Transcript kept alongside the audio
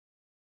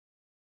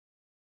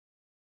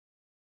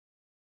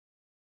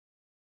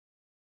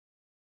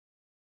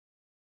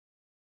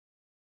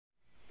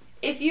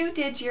If you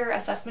did your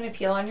assessment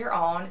appeal on your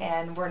own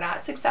and were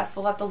not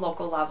successful at the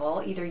local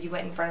level, either you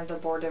went in front of the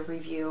Board of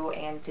Review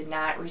and did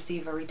not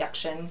receive a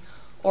reduction,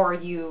 or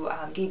you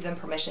gave them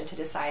permission to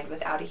decide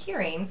without a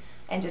hearing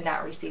and did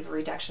not receive a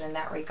reduction in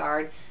that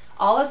regard,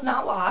 all is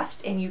not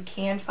lost and you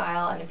can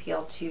file an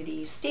appeal to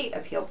the State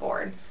Appeal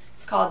Board.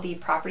 It's called the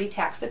Property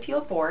Tax Appeal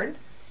Board,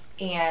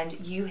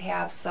 and you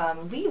have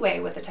some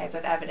leeway with the type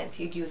of evidence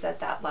you use at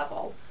that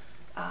level.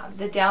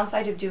 The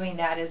downside of doing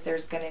that is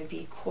there's going to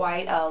be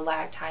quite a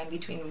lag time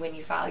between when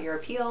you file your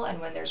appeal and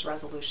when there's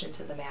resolution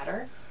to the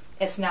matter.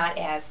 It's not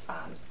as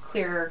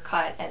clear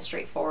cut and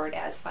straightforward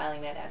as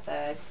filing it at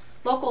the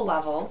local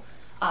level,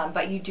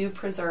 but you do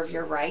preserve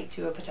your right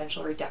to a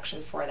potential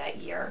reduction for that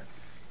year.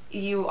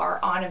 You are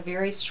on a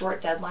very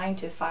short deadline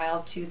to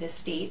file to the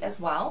state as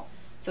well,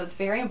 so it's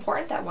very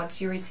important that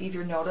once you receive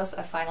your notice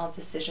of final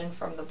decision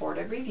from the Board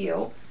of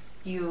Review,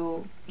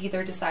 you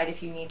either decide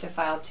if you need to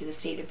file to the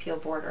State Appeal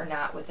Board or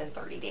not within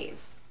 30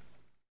 days.